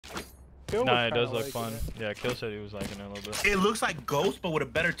Kill Nah, was it does kinda look like fun. it. Yeah, Kill said he was liking it a little bit. It looks like Ghost, but with a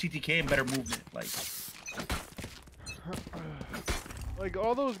better TTK and better movement. Like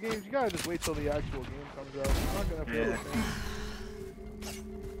all those games, you gotta just wait till the actual game comes out. It's not gonna feel the same.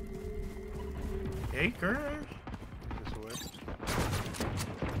 Hey, girl. This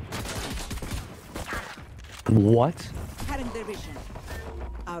way. What? Cutting their vision.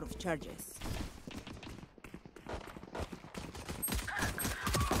 Out of charges.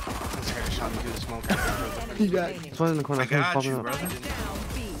 Shot me through the smoke. Yeah, it's one in the corner. I got you, Up. brother.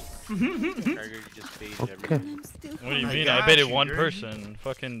 Okay. What do you I mean? I got baited you, one Gurry. person.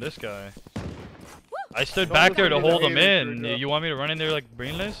 Fucking this guy. I stood Don't back there to listen to hold the him haters, in. Virgo. You want me to run in there like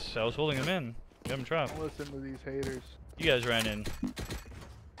brainless? I was holding him in. Get him trapped. Don't listen to these haters. You guys ran in.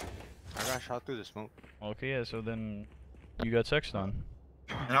 I got shot through the smoke. Okay, yeah, so then you got sexed on.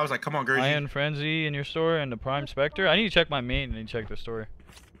 And I was like, come on, girl. Iron Frenzy in your store and the Prime Spectre. I need to check my main and then check the store.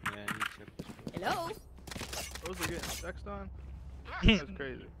 Yeah, I need to check this one. Hello? Those are getting sexed on? That's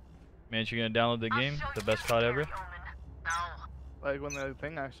crazy. Man, you gonna download the game? The best COD ever? Like when the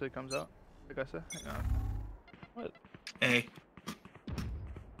thing actually comes out. Like I said. Hang on. What? Hey.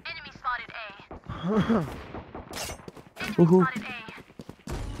 Enemy spotted A. Woohoo. Spotted A.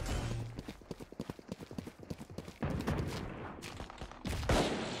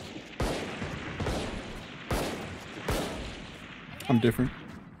 I'm different.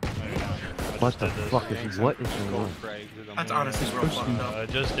 What the fuck is what is going on? That's honestly real fucked up. I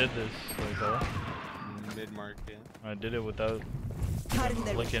just did this. Like, Mid-market. I did it without Cutting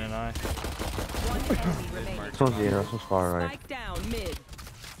their blinking an eye. One enemy remaining. This one's the arrow, this one's far right. Spike down mid.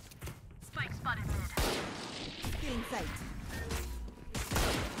 Spike spotted mid. In sight.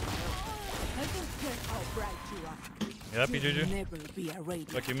 I don't care how bright you are. You happy, You'll Juju? never be a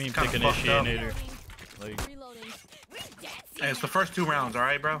radiant. What you mean, Kinda pick fucked up. initiator? Like, Reloading. Hey, it's the first 2 rounds,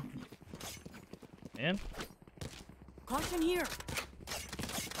 alright, bro? and? Caution here.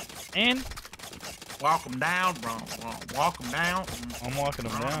 And? Walk him down, bro. Walk him down. I'm walking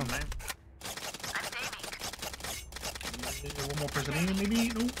him down. Man. I'm saving. One more person in, maybe?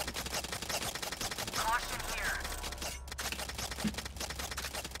 No. Caution here.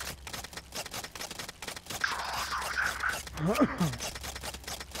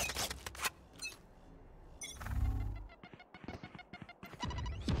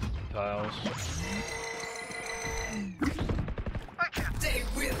 Tiles.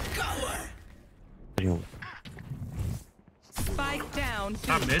 Spike down.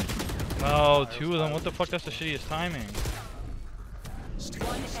 Not mid. Oh, 2 of them. What the fuck? That's the shittiest timing.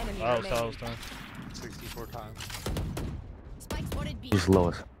 One enemy Tiles, remaining. tiles, tiles. 64 times. Spike spotted B. He's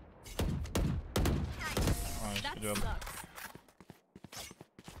lowest. Alright, That good job. sucks.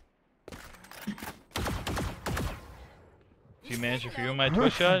 If you manage to view my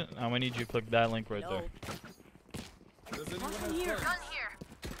Twitch chat, I'm gonna need you to click that link right there. Caution here. Gun here.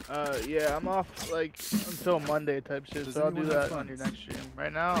 Yeah, I'm off like until Monday type shit, Does so I'll do anyone have that on your funds? next stream.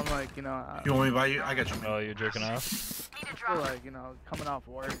 Right now, I'm like, you know, You want me to buy you? I got you. Oh, you're jerking off? Need a I'm drop. still like, you know, coming off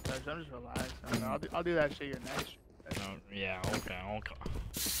work type shit. I'm just relaxed. I don't know, I'll do that shit your next stream. Oh, yeah, okay, okay.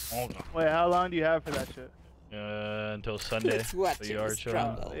 Okay. Wait, how long do you have for that shit? Until Sunday. Let's watch So you him are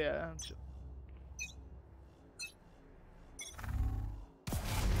chilling. struggle. Yeah. I'm chill.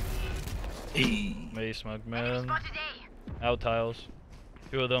 Hey. May smoke man. Spotted A. Out tiles.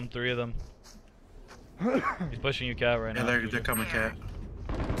 2 of them, 3 of them. He's pushing you, cat, right Yeah, now. they're coming, cat.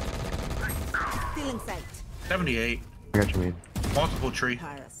 Still in sight. 78. I got you, man. Multiple tree.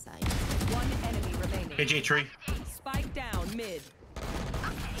 Parasite. One enemy remaining. KJ tree. Spike down mid.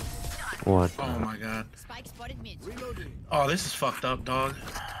 What? Oh my god. Spike spotted mid. Oh, this is fucked up, dog.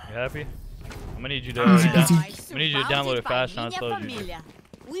 You happy? I'm gonna need you to, Easy. I'm gonna need you to download it fast, not slow, Juju.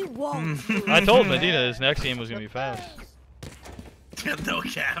 We won't. I told Medina this next game was gonna be fast. No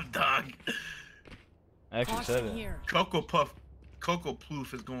cap, dog. I actually said it. Here. Cocoa Puff. Cocoa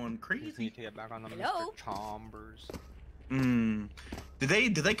Ploof is going Just crazy. need to get back on the Hello? Mr. Chombers. Hmm. Did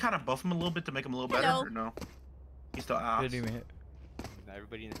they kind of buff him a little bit to make him a little better, Hello? or no? He's still out. Didn't even hit.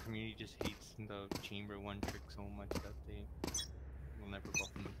 Everybody in the community just hates the chamber 1 trick so much that they will never buff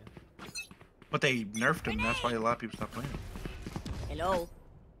him again. But they nerfed him. That's why a lot of people stopped playing. Hello.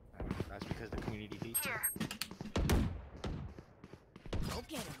 That's because the community hates him. Here. Go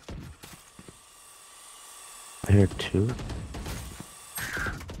get him. I hear 2.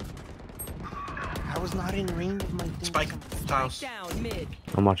 I was not in range of my thing. Spike tiles. Down mid.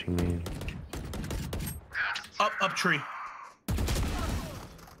 I'm watching me. Up tree.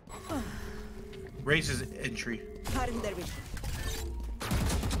 Raises entry. Cutting their vision.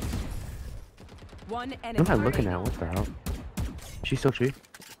 One enemy. What am I looking remaining. at? What the hell? She's still tree.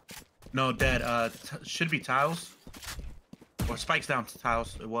 No, dead. Should be tiles. Or spikes down to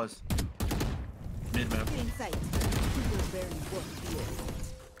tiles. It was. Mid map. In sight. You will barely walk the earth.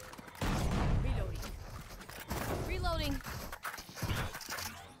 Reloading.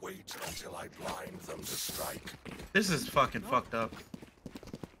 Wait until I blind them to strike. This is fucking fucked up.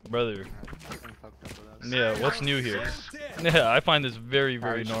 Brother. Fucking fucked up with us. Yeah, what's new here? Yeah, I find this very, How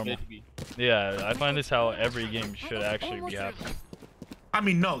very it normal. should be. Yeah, I find this how every game should actually be happening. I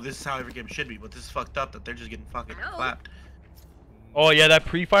mean, no, this is how every game should be, but this is fucked up that they're just getting fucking clapped. Oh yeah, that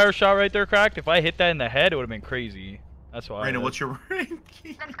pre-fire shot right there, cracked. If I hit that in the head, it would have been crazy. That's why. Reyna, what's your ranking?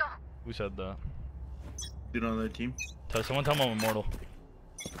 Let's go. Who said that? Dude on the team. Someone tell me I'm immortal.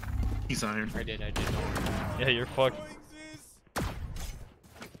 He's iron. I did. Yeah, you're fucked.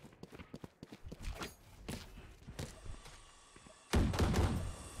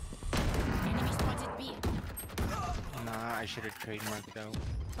 Enemy spotted B. Nah, I should have trademarked out.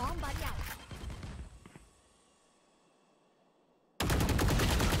 Bomb buddy out.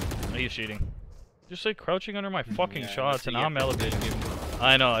 He's cheating. Just like crouching under my fucking Yeah, shots, that's and the I'm epic elevating you. game.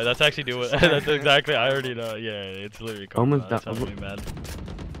 I know. That's actually do it. That's exactly. I already know. Yeah, it's literally. Almost That's done. really bad.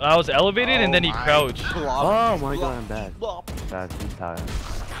 I was elevated, and then he crouched. Oh my god, I'm bad. Bad, I'm tired.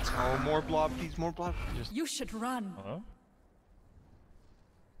 Oh, more blob, please, more blob. You should run. Huh?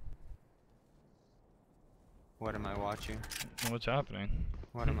 What am I watching? What's happening?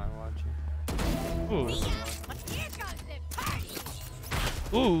 What am I watching? Ooh. Here comes the party.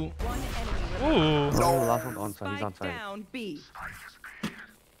 Ooh. One enemy remaining. Ooh. No, last one's on site. He's on Spike site. down B.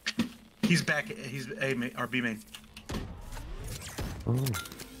 He's back. He's A main or B main. Oh,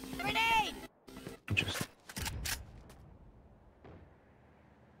 Grenade. interesting.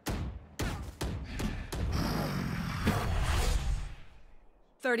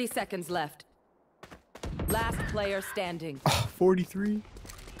 Thirty seconds left. Last player standing. 43. You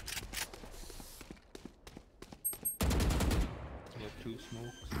have 2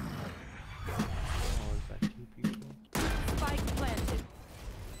 smokes. Oh, is that 2 people? Spike planted.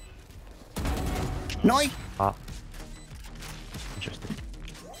 Nice! Ah. Interesting.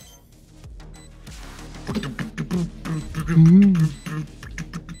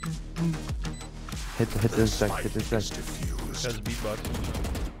 Hit this deck, hit this deck. Guy's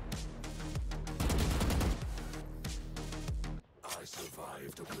beatboxing. I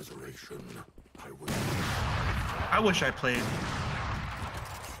survived obliteration. I wish I played.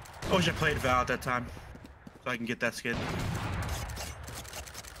 I wish I played Val at that time, so I can get that skin.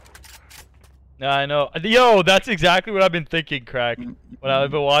 Yeah, I know. Yo, that's exactly what I've been thinking, Crack. When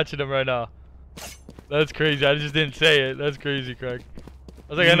I've been watching him right now. That's crazy. I just didn't say it. That's crazy, Crack.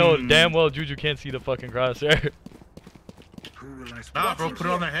 I was like, I know damn well Juju can't see the fucking crosshair. Nah, bro, put it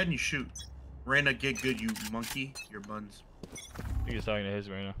on their head and you shoot. Reyna, get good, you monkey. Your buns. I think he's talking to his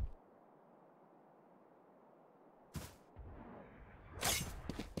right now.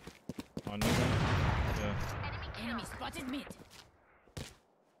 On you, man? Yeah. Enemy spotted mid.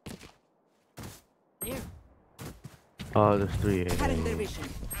 There. Oh, there's 3 Cutting their A. vision.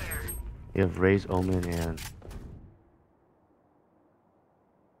 You have Raze, Omen, and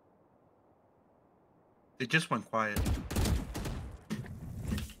It just went quiet.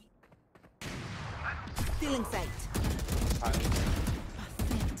 Still in sight.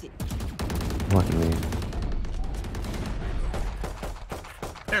 Pathetic. what do you mean?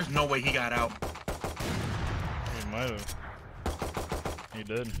 There's no way he got out. He might have. He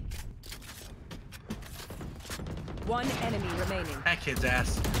did. One enemy remaining. That kid's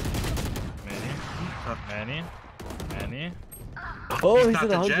ass. Manny? Manny? Oh, He's he's not at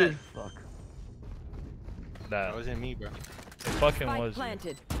the 100. jet. Fuck. That wasn't me, bro. It fucking Spike was.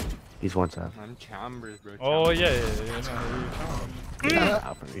 planted. He's one tap. I'm Chambers, bro. Oh, Chambers. yeah.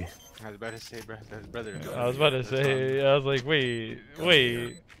 Yeah, for me. I was about to say, bro, that's brother. I was about to say, I was like, wait.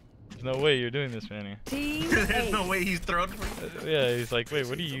 There's no way you're doing this, Manny. Team There's A. no way he's throwing for you. Yeah, he's like, wait,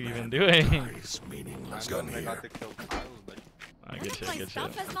 what are you even doing? Nice, I meaningless gun got here. the kill Kyle, but I get you, I get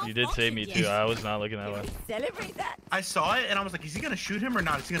Stuff has you. not You did save me functioned too. yet. I was not looking that way. Celebrate that. I saw it and I was like, is he gonna shoot him or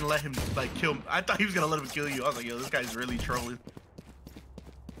not? Is he gonna let him like kill him? I thought he was gonna let him kill you. I was like, yo, this guy's really trolling.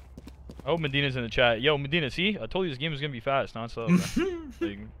 Oh, Medina's in the chat. Yo, Medina, see? I told you this game was gonna be fast, not slow.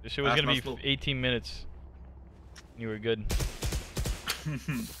 Like, this shit was Fast, gonna not slow. be 18 minutes. You were good.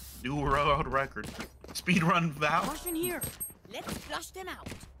 New world record. Speed run Val. Caution here. Let's flush them out.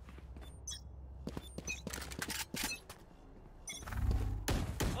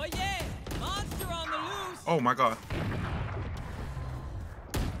 Oh yeah! Monster on the loose! Oh my god.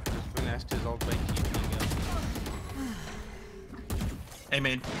 just finessed his ult by keeping A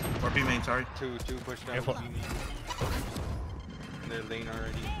main. Or B main, sorry. two pushed down. Careful. B main. their lane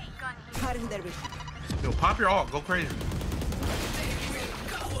already. Cutting their vision. Yo, pop your ult. Go crazy.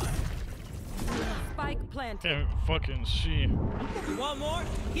 Spike planted. Can't fucking see. You want more?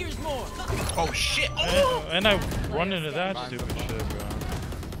 Here's more. Oh shit. Oh, And I run into that stupid shit, bro.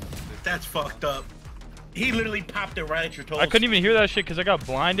 that's fucked up. He literally popped it right at your toes. I couldn't even hear that shit because I got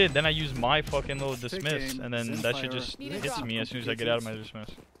blinded. Then I used my fucking little dismiss, and then that shit just hits me as soon as I get out of my dismiss.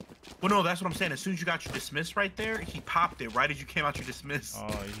 Well, no, that's what I'm saying. As soon as you got your dismiss right there, he popped it right as you came out your dismiss.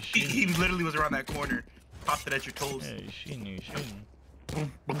 Oh, He literally was around that corner. Popped it at your toes. Yeah, you shouldn't. Boom,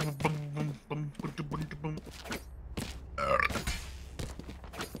 boom, boom, boom, boom, boom, boom, boom.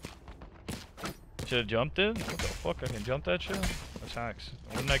 Should have jumped it? What the fuck? I can jump that shit? That's hacks.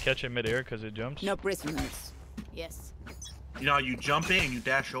 Wouldn't I catch it midair because it jumps? No prisoners. Yes. You know, you jump in and you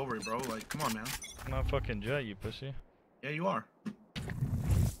dash over it, bro. Like, come on, man. I'm not fucking jet, you pussy. Yeah, you are.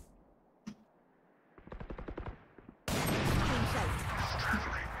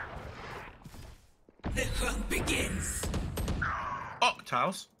 The hunt begins. Oh,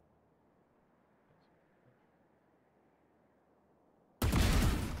 tiles.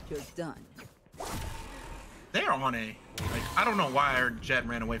 You're done. They're on A. Like, I don't know why our jet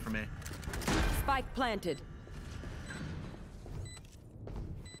ran away from A. Spike planted.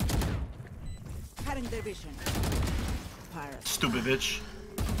 Cutting their vision. Pirate. Stupid bitch.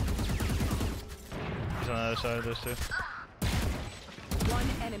 He's on the other side of this too. One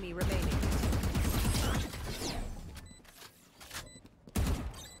enemy remaining.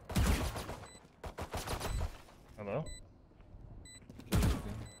 Hello?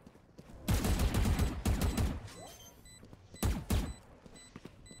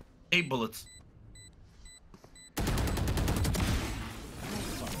 8 bullets.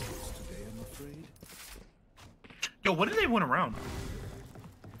 Yo, what did they win around?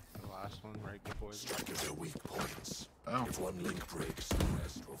 The last one right before this. Strike at their weak points. Oh. If one link breaks, the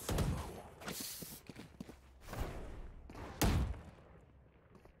rest will follow.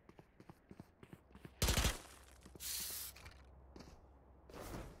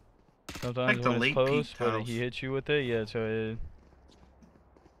 Sometimes Like the when it's late close, peak but tiles. he hits you with it, yeah, so it...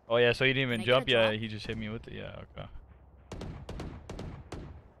 Oh yeah, so he didn't even Can I get a jump, yeah, drop? he just hit me with it, yeah, okay.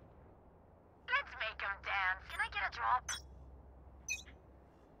 Let's make him dance. Can I get a drop?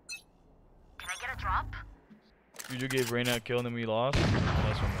 Can I get a drop? You gave Reyna a kill and then we lost? Oh,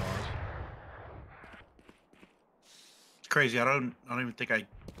 that's when we lost. It's crazy. I don't even think I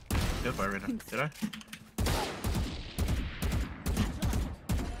did by right now. Did I?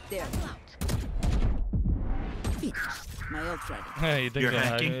 There. My ult ready. Hey, you think You're that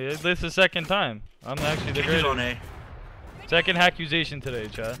hacking? this is the second time. I'm actually the Changes on greatest. A. Second accusation today,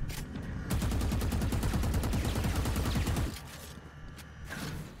 chat.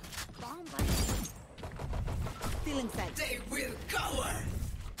 Bomb buddy. Still inside. They will cover.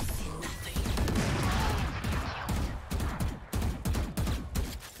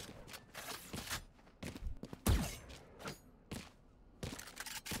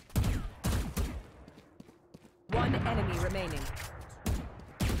 One enemy remaining.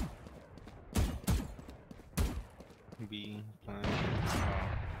 B plan.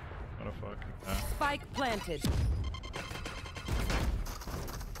 What a fuck. Spike planted.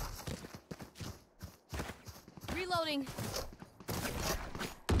 Reloading.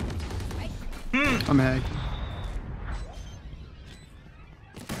 I'm hacked.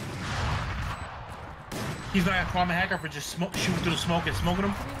 He's not a common hacker for just shooting through the smoke and smoking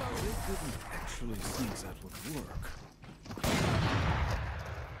him. Actually think that would work.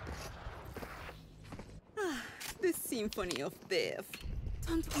 The symphony of death.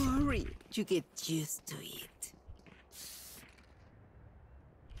 Don't worry, you get used to it.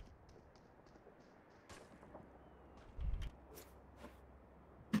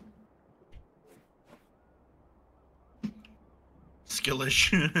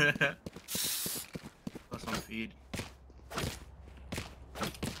 Skillish. That's on feed.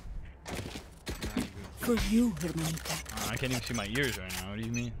 For you, Hermanita. I can't even see my ears right now. What do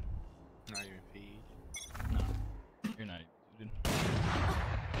you mean? Not even feed. No. You're not. Dude.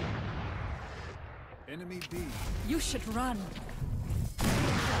 Enemy B. You should run.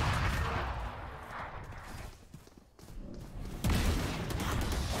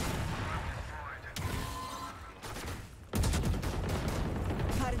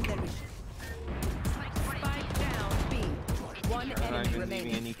 Cutting their vision. Spike down B. One Not enemy even leaving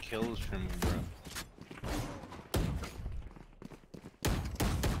remaining. any kills from me, bro.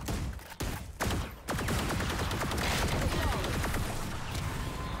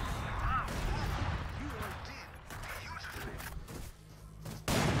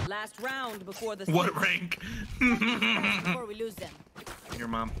 Last round before the What switch. rank? Before we lose them. Your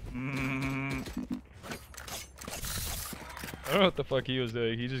mom. I don't know what the fuck he was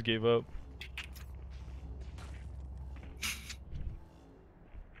doing. He just gave up.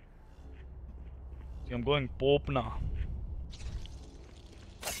 See, I'm going pop now.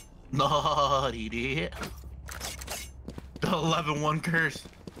 No, he did. The 11-1 curse.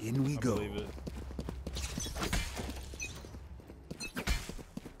 In we I go. believe it.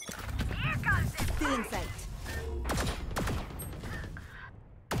 Still in sight.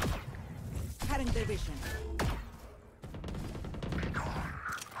 Cutting their vision.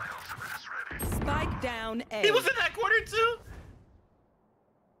 Spike down A. He was in that corner too.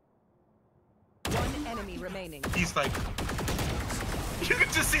 One enemy remaining. He's like, you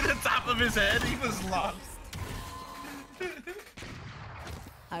could just see the top of his head. He was lost.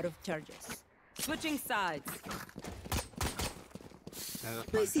 Out of charges. Switching sides.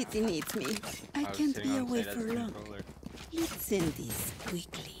 My city needs me. I can't be away for long. Let's end this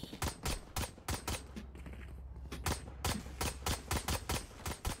quickly.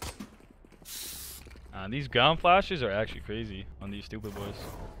 These ground flashes are actually crazy on these stupid boys.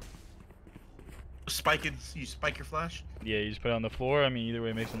 Spike it. You spike your flash. Yeah, you just put it on the floor. I mean, either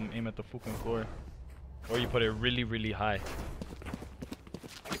way, it makes them aim at the fucking floor. Or you put it really, really high.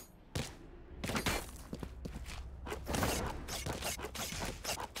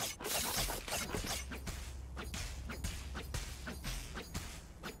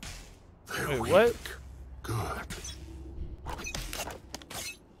 Wait, what? Good.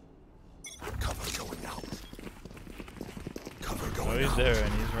 Cover going out. Cover Oh, going he's out. there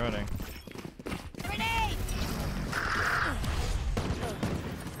and he's running. Grenade!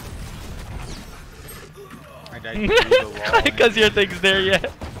 I died through the wall. Because your thing's there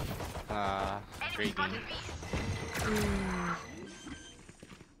yet. Great game.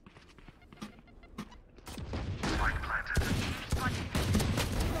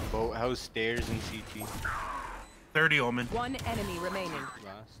 Boathouse, stairs, and CT. 30 Omen. One enemy remaining.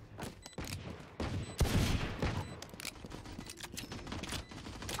 Last.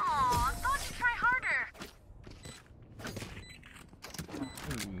 Aw, thought you'd try harder.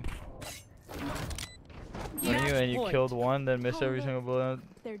 And you Point. killed one, then missed every single bullet.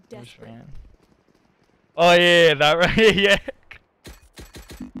 They're Just desperate. ran. Oh yeah, that right, yeah.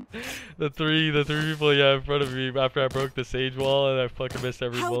 The three people, yeah, in front of me after I broke the sage wall and I fucking missed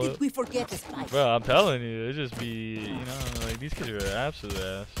every How bullet. did we forget this fight? Bro, I'm telling you, it just be, you know, like these kids are absolute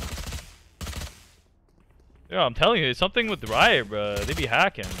ass. Yeah, I'm telling you, it's something with Riot, bro. They be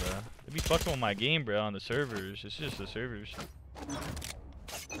hacking, bro. They be fucking with my game, bro, on the servers. It's just the servers.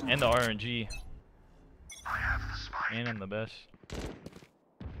 And the RNG. And I'm the best.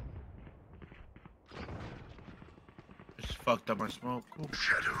 Just fucked up my smoke. Cool.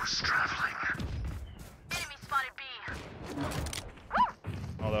 Shadows traveling. Enemy spotted B.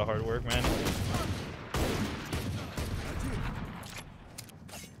 All that hard work, man.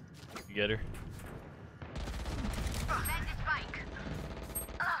 You get her. Bandit spike.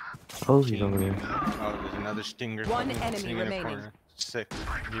 Oh, he's over there. Oh, there's another stinger. One coming, enemy sitting in a remaining. corner. Sick.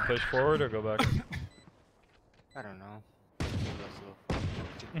 Do you push forward or go back? I don't know. That's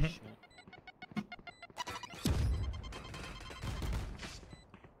a little shit.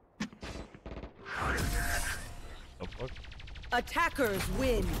 The fuck? Attackers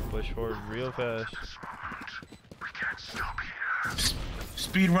win. Push forward real fast.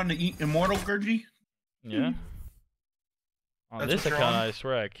 Speed run to Immortal, Gurgi? Yeah. On That's this what you're account, on? I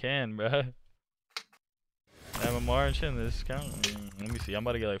swear I can, bruh. MMR and shit in this account. Let me see. I'm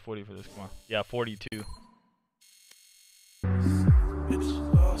about to get like 40 for this. Come on. Yeah, 42.